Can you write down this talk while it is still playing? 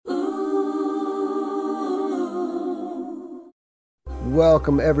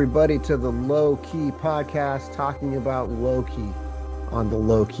Welcome, everybody, to the Low Key podcast, talking about Loki on the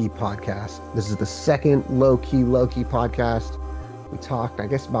Low Key podcast. This is the second Low Key podcast. We talked, I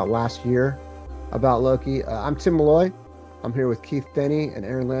guess, about last year about Loki. I'm Tim Malloy. I'm here with Keith Denny and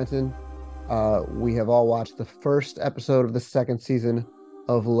Aaron Lanton. We have all watched the first episode of the second season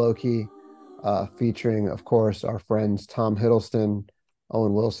of Loki, featuring, of course, our friends Tom Hiddleston,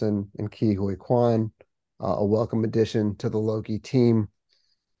 Owen Wilson, and Ke Huy Quan. A welcome addition to the Loki team.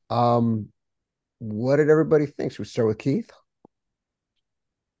 What did everybody think? Should we start with Keith?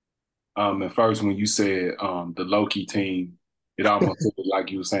 At first, when you said the Loki team, it almost looked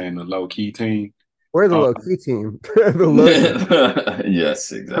like you were saying the low key team. We're the Uh, Loki team. The Loki.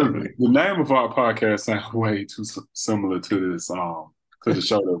 Yes, exactly. the name of our podcast sounds way too similar to this to the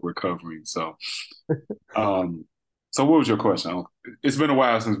show that we're covering. Um, so what was your question? It's been a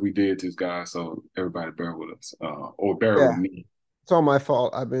while since we did this, guys. So everybody bear with us, or bear with Yeah, me. it's all my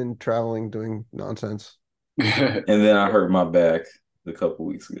fault. I've been traveling doing nonsense. And then I hurt my back a couple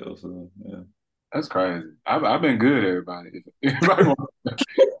weeks ago. So yeah. That's crazy. I've been good, everybody. Everybody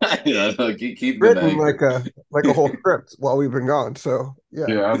Yeah, no, keep the Written name. like a whole script while we've been gone. So yeah.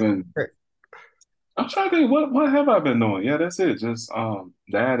 yeah, I've been. Great. I'm trying to think what have I been doing? Yeah, that's it. Just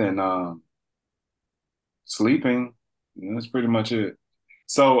that and sleeping. That's pretty much it.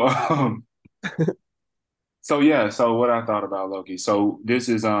 So so yeah, so what I thought about Loki. So this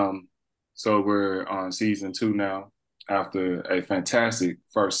is so we're on season 2 now after a fantastic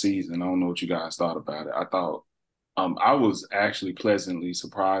first season. I don't know what you guys thought about it. I thought I was actually pleasantly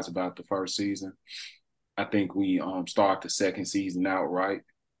surprised about the first season. I think we start the second season out right.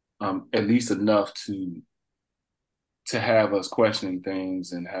 At least enough to have us questioning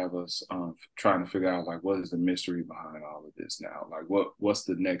things and have us trying to figure out like what is the mystery behind all of this now? Like what's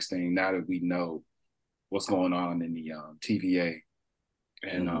the next thing now that we know what's going on in the TVA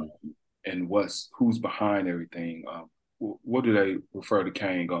and and who's behind everything? What do they refer to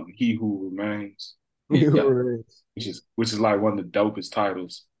Kang on? He who remains, Yeah. which is like one of the dopest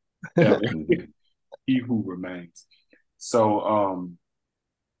titles ever. He who remains. So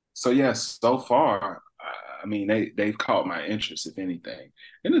so yes, so far I mean, they've caught my interest, if anything.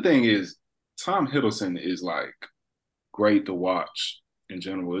 And the thing is, Tom Hiddleston is like great to watch in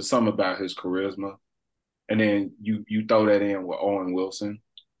general. It's something about his charisma, and then you throw that in with Owen Wilson,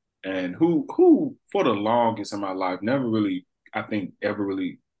 and who for the longest in my life never really, I think, ever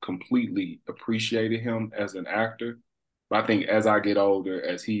really completely appreciated him as an actor. But I think as I get older,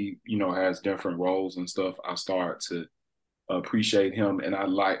 as he has different roles and stuff, I start to appreciate him, and I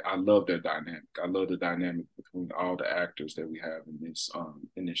love their dynamic. I love the dynamic between all the actors that we have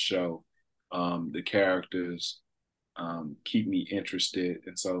in this show. The characters keep me interested,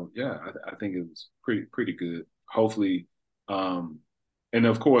 and so yeah, I think it was pretty good. Hopefully, and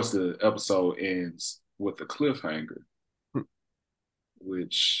of course, the episode ends with a cliffhanger,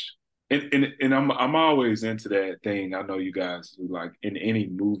 which and I'm always into that thing. I know you guys do, like in any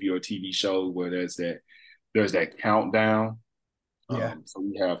movie or TV show where there's that countdown. Yeah. So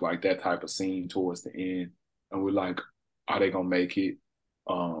we have like that type of scene towards the end, and we're like, are they gonna make it?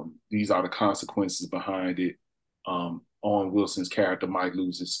 These are the consequences behind it. Owen Wilson's character might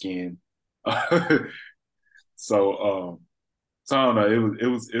lose his skin. so so I don't know.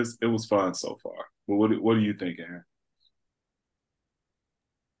 It was fun so far. But what do you think, Aaron?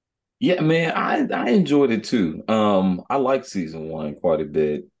 Yeah, man, I enjoyed it too. I liked season one quite a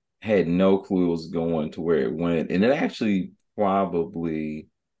bit. Had no clue it was going to where it went, and it actually probably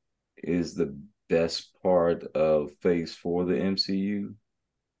is the best part of Phase Four of the MCU.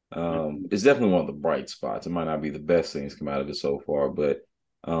 It's definitely one of the bright spots. It might not be the best things come out of it so far, but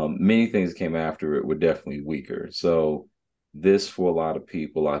many things that came after it were definitely weaker. So this, for a lot of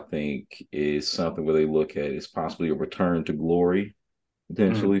people, I think, is something where they look at it's possibly a return to glory Mm-hmm.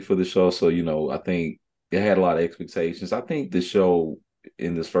 potentially for the show. So, I think it had a lot of expectations. I think the show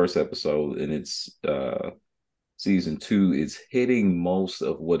in this first episode in its season 2 is hitting most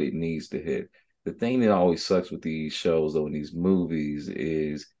of what it needs to hit. The thing that always sucks with these shows, though, in these movies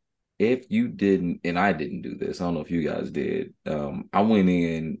is if you didn't, and I didn't do this, I don't know if you guys did. I went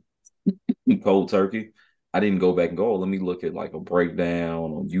in cold turkey. I didn't go back and go, oh, let me look at like a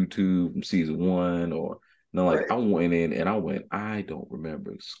breakdown on YouTube from season 1 or no, like Right. I went in and I don't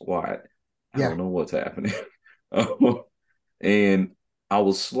remember squat. I Yeah. don't know what's happening. Um, and I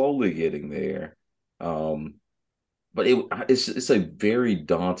was slowly getting there. Um, but it's a very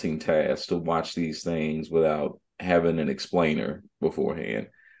daunting task to watch these things without having an explainer beforehand.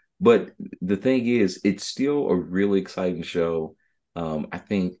 But the thing is, it's still a really exciting show. I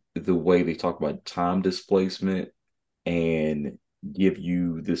think the way they talk about time displacement and give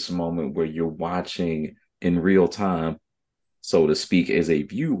you this moment where you're watching in real time, so to speak, as a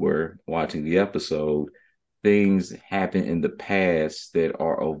viewer watching the episode, things happen in the past that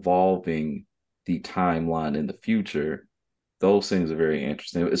are evolving the timeline in the future. Those things are very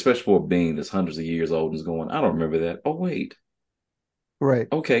interesting, especially for a being that's hundreds of years old and is going, I don't remember that. Oh, wait. Right.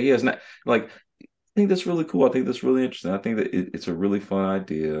 Okay. Yeah. It's not like, I think that's really cool. I think that's really interesting. I think that it's a really fun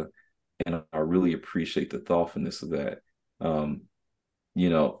idea. And I really appreciate the thoughtfulness of that. Um,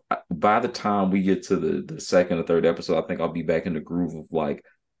 by the time we get to the second or third episode, I think I'll be back in the groove of like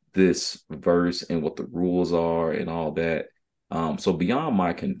this verse and what the rules are and all that. So beyond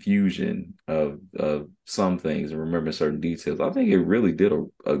my confusion of some things and remembering certain details, I think it really did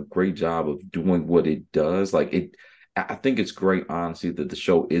a great job of doing what it does. I think it's great, honestly, that the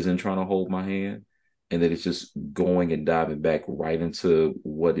show isn't trying to hold my hand and that it's just going and diving back right into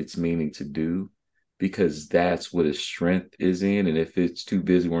what it's meaning to do, because that's what its strength is in. And if it's too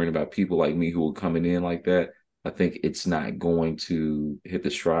busy worrying about people like me who are coming in like that, I think it's not going to hit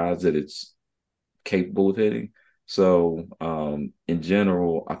the strides that it's capable of hitting. So, in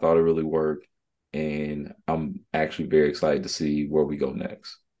general, I thought it really worked, and I'm actually very excited to see where we go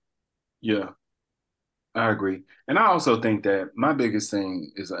next. Yeah, I agree. And I also think that my biggest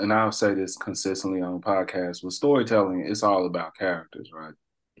thing is, and I'll say this consistently on podcasts, with storytelling, it's all about characters, right?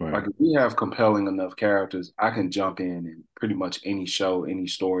 Like Right. if we have compelling enough characters, I can jump in pretty much any show, any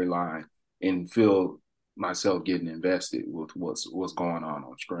storyline, and feel myself getting invested with what's going on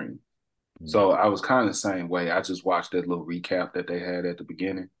screen. So I was kind of the same way. I just watched that little recap that they had at the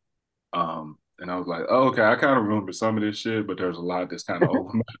beginning. And I was like, oh, okay, I kind of remember some of this shit, but there's a lot that's kind of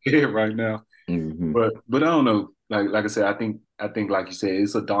over my head right now. Mm-hmm. But I don't know. Like I said, I think like you said,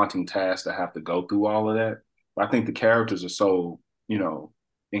 it's a daunting task to have to go through all of that. But I think the characters are so,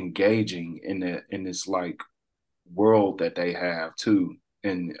 engaging in this like world that they have too,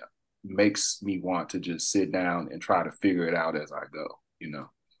 and makes me want to just sit down and try to figure it out as I go.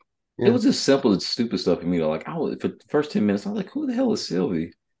 It Yeah. was just simple and stupid stuff for me though. Like I was for the first 10 minutes, I was like, "Who the hell is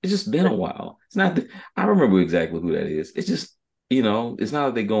Sylvie?" It's just been a while. It's not. I remember exactly who that is. It's just it's not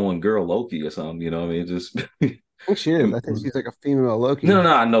like they going girl Loki or something. You know, what I mean, it just I think she is. I think she's like a female no, Loki.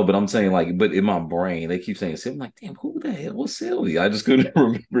 no, I know, but I'm saying like, but in my brain, they keep saying Sylvie. I'm like, damn, who the hell was Sylvie? I just couldn't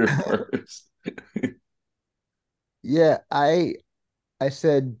remember at first. Yeah, I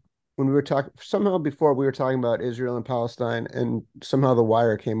said when we were talking somehow before we were talking about Israel and Palestine, and somehow the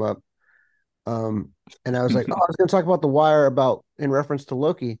wire came up. Um, and I was like, oh, I was going to talk about the wire about in reference to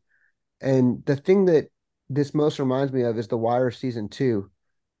Loki. And the thing that this most reminds me of is the Wire season two,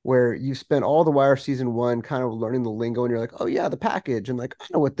 where you spent all the Wire season one kind of learning the lingo, and you're like, oh yeah, the package, and like I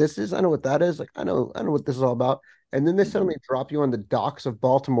know what this is, I know what that is, like I know what this is all about. And then they suddenly drop you on the docks of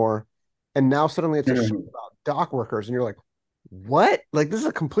Baltimore, and now suddenly it's a show about dock workers, and you're like, what? Like this is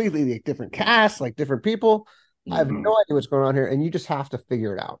a completely like, different cast, like different people. I have Hmm. no idea what's going on here, and you just have to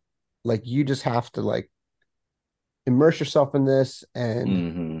figure it out. Like you just have to like immerse yourself in this and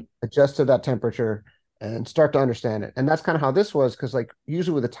Hmm. adjust to that temperature and start to understand it. And that's kind of how this was, because like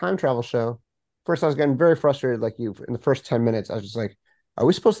usually with a time travel show, first I was getting very frustrated like you in the first 10 minutes. I was just like, are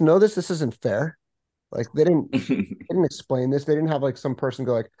we supposed to know this? This isn't fair. Like they didn't explain this. They didn't have like some person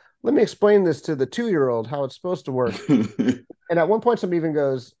go like, let me explain this to the 2-year-old how it's supposed to work. And at one point somebody even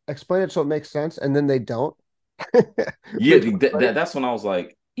goes, explain it so it makes sense, and then they don't. Yeah, Which was funny. that's when I was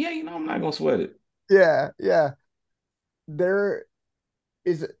like, yeah, I'm not gonna sweat it. Yeah, yeah. There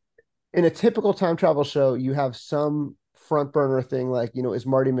is in a typical time travel show, you have some front burner thing like, is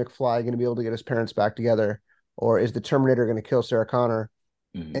Marty McFly going to be able to get his parents back together? Or is the Terminator going to kill Sarah Connor?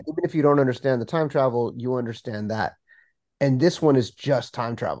 And Hmm. even if you don't understand the time travel, you understand that. And this one is just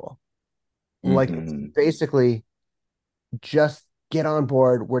time travel. Like it's Hmm. basically just get on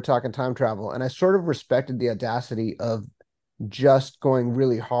board. We're talking time travel. And I sort of respected the audacity of just going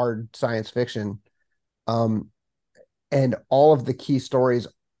really hard science fiction. Um, and all of the key stories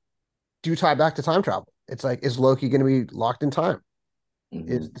do tie back to time travel. It's like, is Loki going to be locked in time?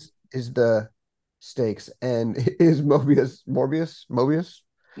 Hmm. Is the stakes, and is Mobius Mobius.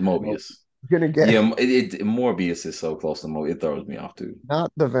 gonna get Yeah, Morbius is so close to Mobius. It throws me off too.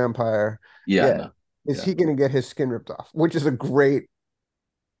 not the vampire? Yeah, I Yeah, know. is Yeah. he gonna get his skin ripped off? Which is a great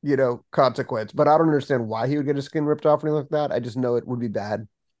consequence, but I don't understand why he would get his skin ripped off or anything like that. I just know it would be bad.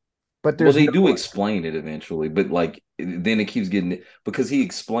 But Well, there's they no do explain it eventually, but like then it keeps getting it because he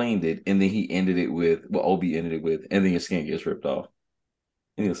explained it and then he ended it with Obi ended it with, and then your skin gets ripped off.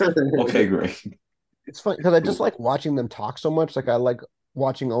 And it's like, okay, great. it's funny because I just Cool. like watching them talk so much. Like I like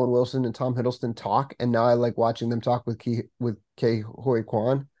watching Owen Wilson and Tom Hiddleston talk, and now I like watching them talk with Ke Huy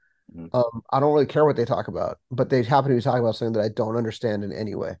Quan. Mhm. I don't really care what they talk about, but they happen to be talking about something that I don't understand in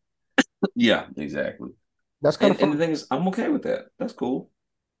any way. Yeah, exactly. That's kind of And the fun. thing is, I'm okay with that. That's cool.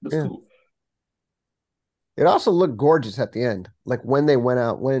 That's Yeah. cool. It also looked gorgeous at the end. Like when they went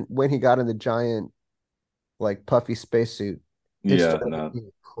out, when he got in the giant like puffy spacesuit, it Yeah, started no.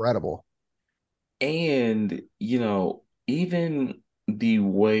 looking incredible. And, even the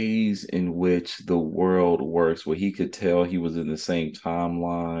ways in which the world works, where he could tell he was in the same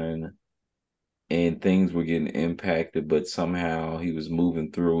timeline and things were getting impacted, but somehow he was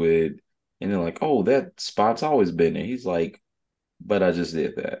moving through it. And they're like, oh, that spot's always been there. He's like, but I just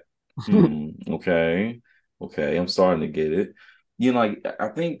did that. Okay. Okay. I'm starting to get it. Like I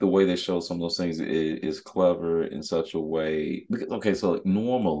think the way they show some of those things is clever in such a way. Because, okay, so like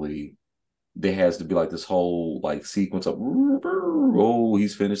normally there has to be like this whole like sequence of oh,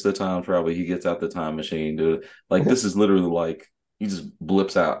 he's finished the time travel, he gets out the time machine. Like this is literally like he just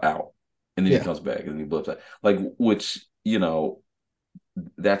blips out and then he Yeah. comes back and then he blips out. Like which,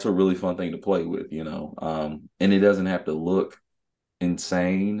 that's a really fun thing to play with, and it doesn't have to look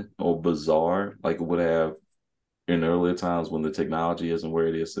insane or bizarre like it would have in earlier times when the technology isn't where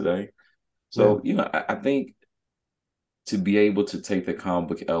it is today. Yeah. So, I think to be able to take the comic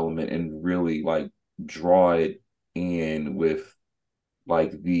book element and really like draw it in with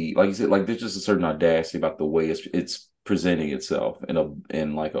like you said, like there's just a certain audacity about the way it's presenting itself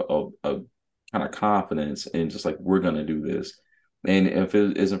and like a kind of confidence and just like we're gonna do this. And if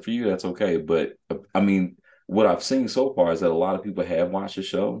it isn't for you, that's okay. But I mean, what I've seen so far is that a lot of people have watched the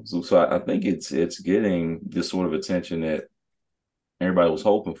show, so I think it's getting this sort of attention that everybody was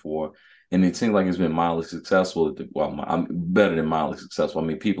hoping for. And it seems like it's been mildly successful. Well, I'm better than mildly successful. I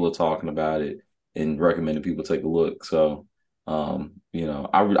mean, people are talking about it and recommending people take a look. So, I'm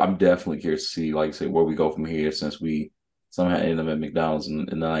definitely curious to see, like I said, where we go from here since we somehow ended up at McDonald's in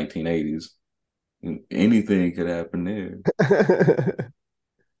the 1980s. Anything could happen there.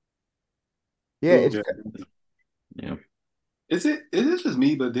 Yeah, it's Yeah. Yeah. Is it just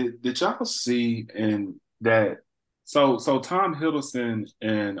me, but did y'all see in that so Tom Hiddleston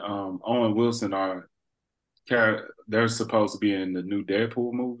and Owen Wilson they're supposed to be in the new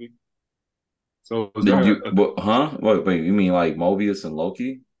Deadpool movie. So is there Huh? Wait, you mean like Mobius and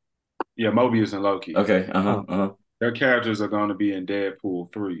Loki? yeah, Mobius and Loki. Okay. Uh-huh. oh, Uh-huh. Their characters are going to be in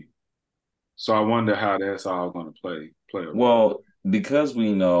Deadpool 3. So I wonder how that's all going to play a role. Well, because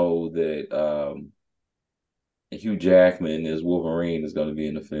we know that Hugh Jackman as Wolverine is going to be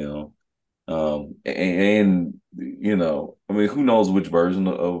in the film. I mean, who knows which version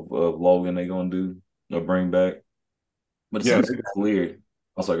of Logan they're gonna do or bring back? But it Yeah, seems clear.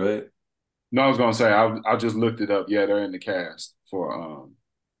 I'm sorry, go ahead. no, I was going to say I just looked it up. Yeah, they're in the cast for wow.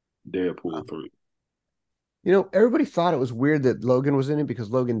 Deadpool 3. Everybody thought it was weird that Logan was in it because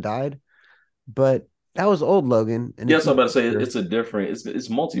Logan died, but that was old Logan, and Yeah, if so I'm you about to say figure, it's a different, it's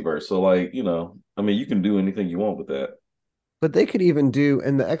multiverse. So like, I mean, you can do anything you want with that. but they could even do,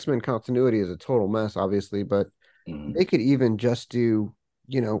 and the X-Men continuity is a total mess, obviously, but Mhm. they could even just do,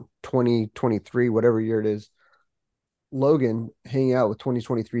 2023, whatever year it is, Logan hanging out with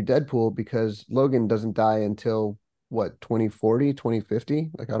 2023 Deadpool because Logan doesn't die until what, 2040, 2050?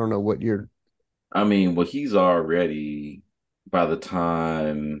 Like, I don't know what year. I mean, well, he's already by the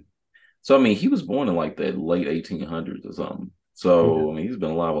time. So I mean, he was born in like the late 1800s or something. Yeah. So I mean, he's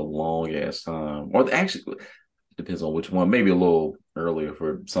been alive a long ass time. Or actually, depends on which one. Maybe a little earlier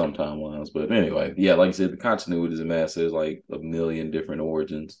for some timelines. But anyway, yeah, like I said, the continuity is a mess. There's like a million different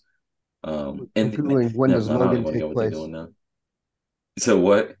origins. I'm And Googling when never does mind. I don't even Logan want to go take what they're place. doing now. So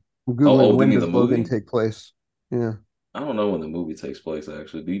what? I'm Oh, Googling do you when mean the does Logan movie? take place. Yeah. I don't know when the movie takes place.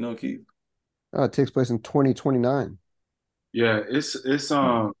 Actually, do you know, Keith? Oh, it takes place in 2029. Yeah,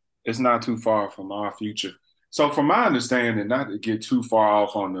 Hmm. it's not too far from our future. So from my understanding, not to get too far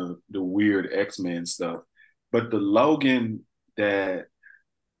off on the weird X-Men stuff, but the Logan that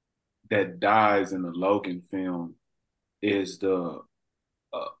that dies in the Logan film is the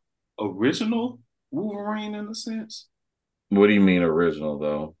uh, original Wolverine in a sense. What do you mean original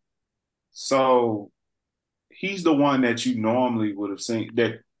though? So he's the one that you normally would have seen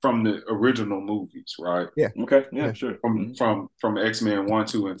that from the original movies, right? Yeah. Okay, yeah, Yeah. sure. From Mhm. X-Men 1,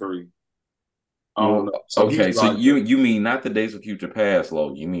 2, and 3. Well, So he's okay. So like you mean not the Days of Future Past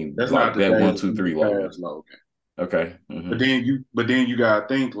Logan? You mean that's not like the that Days one, of two, three Future Logan? Past Logan. Okay. But then you gotta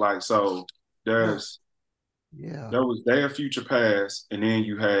think like so No. there's Yeah. there was Day of Future Past, and then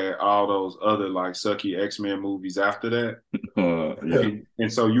you had all those other like sucky X-Men movies after that. Yeah.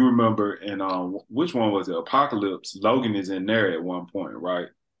 And so you remember in which one was it? Apocalypse, Logan is in there at one point, right?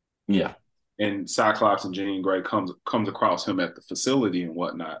 Yeah. And Cyclops and Jean Grey comes across him at the facility and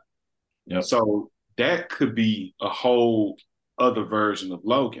whatnot. Yep. So that could be a whole other version of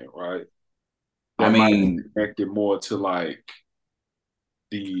Logan, right? I That might be mean, connected more to like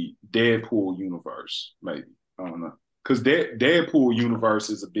the Deadpool universe, maybe. I don't know. Because Deadpool universe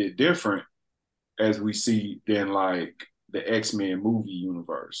is a bit different as we see than like the X-Men movie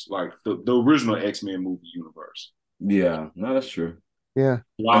universe, like the original X-Men movie universe. yeah, no, that's true. Yeah.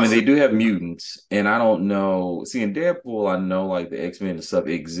 I mean, Lots they of do have mutants, and I don't know. See, in Deadpool, I know like the X-Men and stuff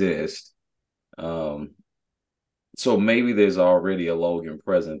exist. Um, so maybe there's already a Logan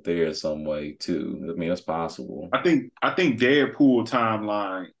present there in some way too. I mean, that's possible. I think Deadpool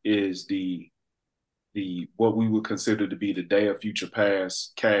timeline is the what we would consider to be the Day of Future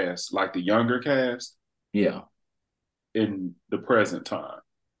Past cast, like the younger cast Yeah. in the present time.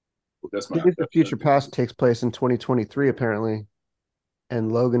 That's my Days of that's Future Past takes place in 2023, apparently,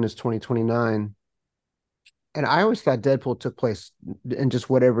 and Logan is 2029. And I always thought Deadpool took place in just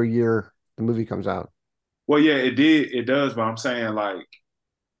whatever year the movie comes out. well, yeah, it does, but I'm saying like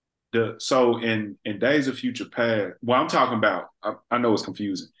the so in Days of Future Past, well, I'm talking about I know it's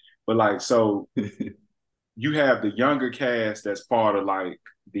confusing, but like so you have the younger cast that's part of like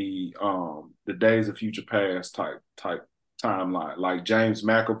the Days of Future Past type timeline, like James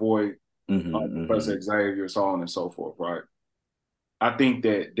McAvoy, Hmm. Professor Xavier, so on and so forth, right? I think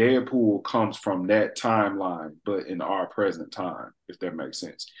that Deadpool comes from that timeline, but in our present time, if that makes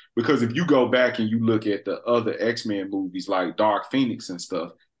sense. Because if you go back and you look at the other X-Men movies like Dark Phoenix and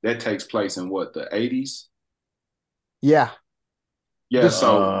stuff, that takes place in what, the 80s? Yeah. Yeah, This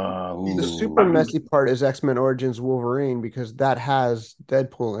so the I super Ooh. think messy part is X-Men Origins Wolverine because that has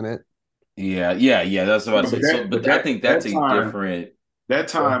Deadpool in it. Yeah, yeah, yeah. That's what I but say. So, that but but I that think that's that a time different. that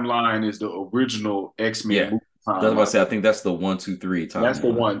Go timeline is the original X-Men Yeah, movie that's what I timeline. say. I think that's the 1, 2, 3 That's the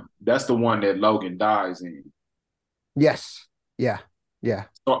timeline. one that's the one that Logan dies in. Yes. Yeah. Yeah.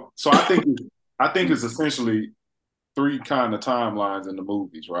 So I think it's essentially three kind of timelines in the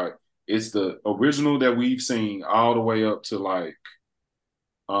movies, right? It's the original that we've seen all the way up to like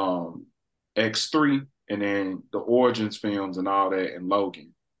um X3 and then the origins films and all that and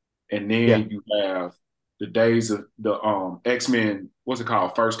Logan. And Yeah. then you have the days of the X-Men, what's it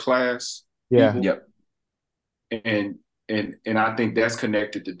called? First class Yeah. people. Yep. And and I think that's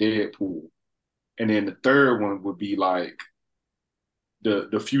connected to Deadpool. And then the third one would be like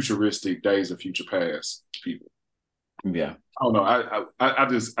the futuristic days of future past people. Yeah. I don't know. I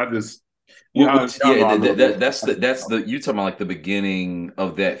just Well, y'all yeah, know I love it. that's the you talking about like the beginning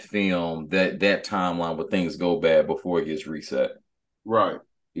of that film, that timeline where things go bad before it gets reset. Right.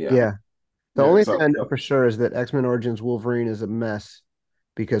 Yeah. Yeah. The Yeah. only thing So I know for sure is that X-Men Origins Wolverine is a mess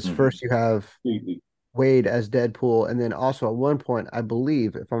because Hmm. first you have completely. Wade as Deadpool, and then also at one point, I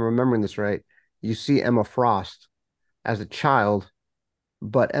believe, if I'm remembering this right, you see Emma Frost as a child,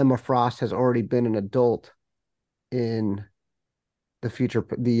 but Emma Frost has already been an adult in the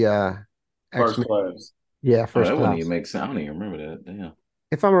First X-Men. class. Yeah, Oh, first that wouldn't even class. make sense. I don't even remember that. Damn.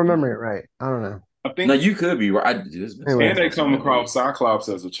 If I'm remembering it right, I don't know. I No, think you could be right. It's been so Anyway, and long they since I've seen come that movie. across Cyclops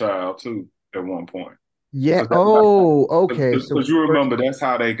as a child too at one point. yeah. Because Oh, okay. So because you first, remember that's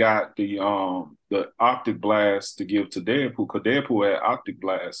how they got the optic blast to give to Deadpool because Deadpool had optic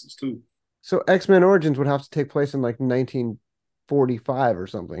blasts too. so X-Men Origins would have to take place in like 1945 or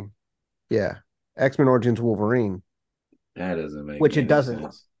something. Yeah, X-Men Origins Wolverine, That doesn't make which it any doesn't.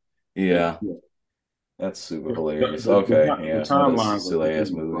 sense. Yeah, Yeah. that's super The, hilarious. Okay, the yeah, that is a timelines are silly ass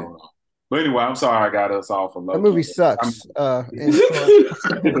completely movie. thrown off. But anyway, I'm sorry I got us off of That Loki. movie I sucks. mean, In short,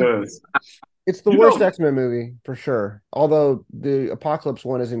 it does. it's the You worst know, X-Men movie for sure. Although the Apocalypse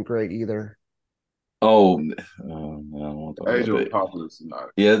one isn't great either. Oh, I don't want to talk Age about of that. Apocalypse is not.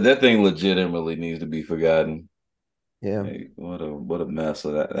 Yeah, that thing legitimately needs to be forgotten. Yeah, Hey, what a mess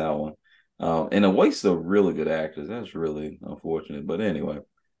of that one. And a waste of really good actors. That's really unfortunate. But anyway,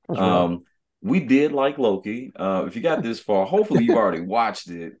 that's rough. um, we did like Loki. If you got this far, hopefully you've already watched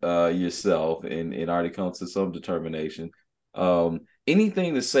it yourself and already come to some determination.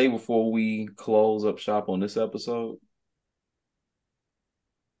 Anything to say before we close up shop on this episode?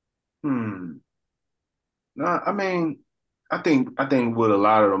 Hmm. No, I mean, I think with a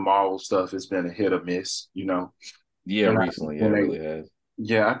lot of the Marvel stuff, it's been a hit or miss, you know. Yeah, And I think recently, yeah, it when they, really has.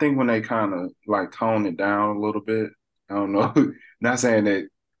 yeah, I think when they kind of like tone it down a little bit, I don't know. Not saying that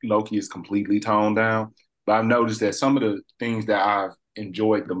Loki is completely toned down, but I've noticed that some of the things that I've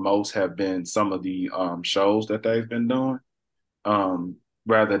enjoyed the most have been some of the shows that they've been doing.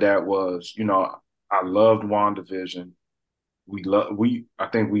 Rather that was, I loved WandaVision. I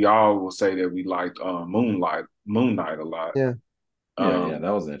think we all will say that we liked Moon Knight a lot. Yeah, Yeah, yeah, Um, that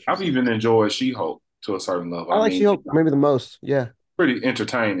was I've interesting. even enjoyed She-Hulk to a certain level. I I like mean, She-Hulk maybe the most. Yeah, pretty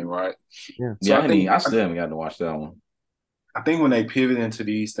entertaining, right? Yeah. So Yeah, I still haven't gotten to watch that one. I think when they pivot into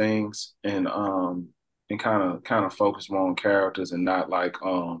these things and kind of focus more on characters and not like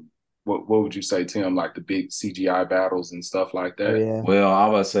what would you say, Tim, like the big CGI battles and stuff like Oh that. yeah. Well, I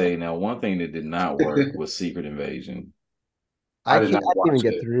would say now one thing that did not work was Secret Invasion. I did not I didn't even watch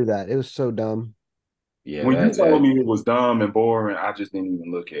get that. through that. It was so dumb. Yeah, When you that told that me it was dumb and boring, I just didn't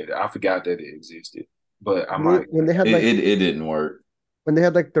even look at it. I forgot that it existed, but I might. When they had it didn't work. when they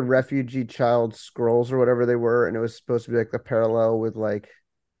had like the refugee child scrolls or whatever they were, and it was supposed to be like the parallel with like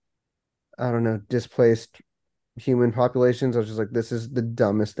I don't know, displaced human populations. I was just like, this is the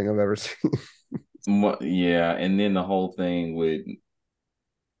dumbest thing I've ever seen. Yeah, and then the whole thing with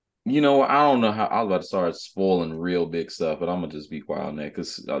I don't know how I was about to start spoiling real big stuff, but I'm gonna just be quiet on that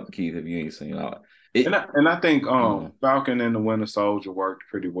because Keith, if you ain't seen it, And I think uh, Falcon and the Winter Soldier worked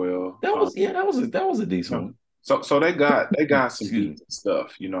pretty well. that was a decent one. So they got some Excuse me. decent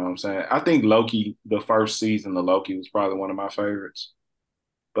stuff. You know what I'm saying? I think Loki, the first season of Loki was probably one of my favorites.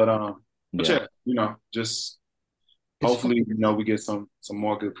 But Yeah, yeah, just It's hopefully, funny. we get some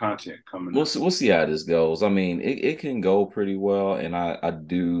more good content coming up. we'll see how this goes. I mean, it can go pretty well, and I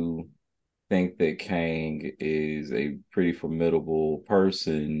do think that Kang is a pretty formidable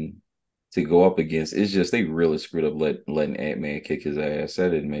person to go up against. It's just they really screwed up letting Ant-Man kick his ass.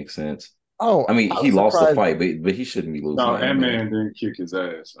 That didn't make sense. Oh, I mean, I he was lost the surprised. fight, but he shouldn't be losing No, to Ant-Man. Ant-Man didn't kick his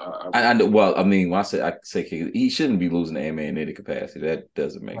ass. I know. Well, I mean, when I say kick, he shouldn't be losing to Ant-Man in any capacity. That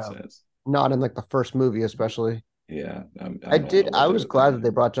doesn't make Wow. sense. Not in like the first movie, especially. Yeah, I don't know I what they was were glad that they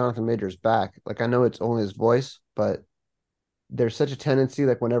thinking. brought Jonathan Majors back. Like I know it's only his voice, but there's such a tendency,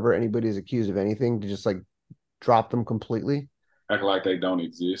 like whenever anybody's accused of anything, to just like drop them completely. act like they don't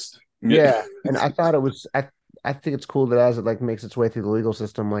exist. Yeah. Yeah, and I thought it was. I think it's cool that as it like makes its way through the legal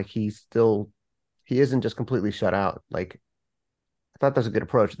system, like he isn't just completely shut out. Like I thought that was a good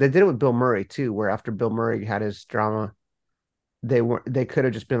approach. They did it with Bill Murray too, where after Bill Murray had his drama, they could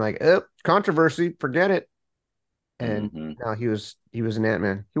have just been like, oh, controversy, forget it. And Hmm. now he was an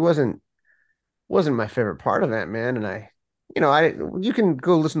Ant-Man. He wasn't my favorite part of Ant-Man, and I you can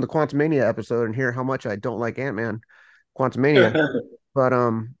go listen to the Quantumania episode and hear how much I don't like Ant-Man, Quantumania. But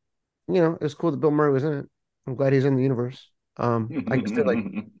it was cool that Bill Murray was in it. I'm glad he's in the universe. I guess they're like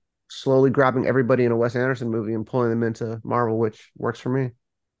slowly grabbing everybody in a Wes Anderson movie and pulling them into Marvel, which works for me.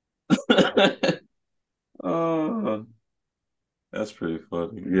 Oh, that's pretty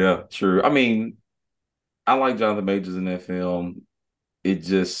funny. Yeah, true. I mean, I like Jonathan Majors in that film. It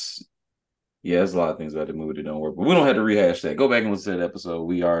just, yeah, there's a lot of things about the movie that don't work, but we don't have to rehash that. Go back and listen to that episode.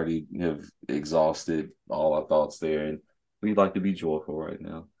 We already have exhausted all our thoughts there, and we'd like to be joyful right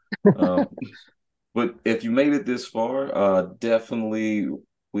now. Um, but if you made it this far, definitely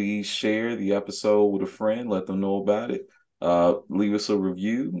please share the episode with a friend. Let them know about it. Leave us a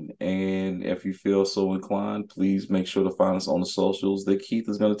review, and if you feel so inclined, please make sure to find us on the socials that Keith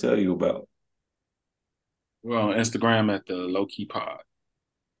is going to tell you about. We're on Instagram at the Low Key Pod.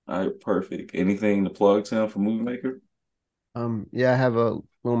 All right, perfect. Anything to plug, Tim, for Movie Maker? Yeah, I have a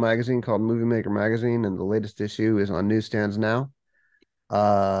little magazine called Movie Maker Magazine, and the latest issue is on newsstands now.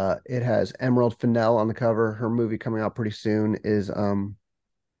 It has Emerald Fennell on the cover. Her movie coming out pretty soon is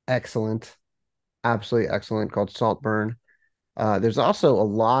excellent, absolutely excellent, called Saltburn. There's also a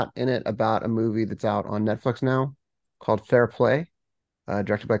lot in it about a movie that's out on Netflix now called Fair Play,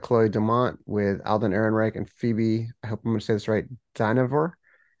 directed by Chloe Dumont with Alden Ehrenreich and Phoebe, I hope I'm going to say this right, Dynevor.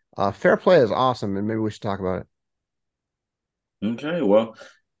 Fair Play is awesome, and maybe we should talk about it. Okay, well,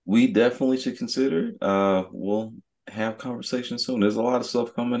 we definitely should consider it. We'll have conversations soon. There's a lot of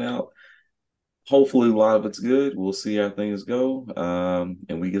stuff coming out. Hopefully, a lot of it's good. We'll see how things go.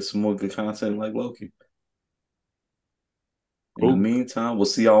 And we get some more good content like Loki. In the Cool. meantime, we'll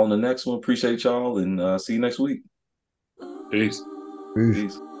see y'all on the next one. Appreciate y'all and see you next week. Peace. Peace.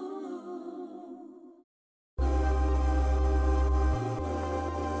 Peace.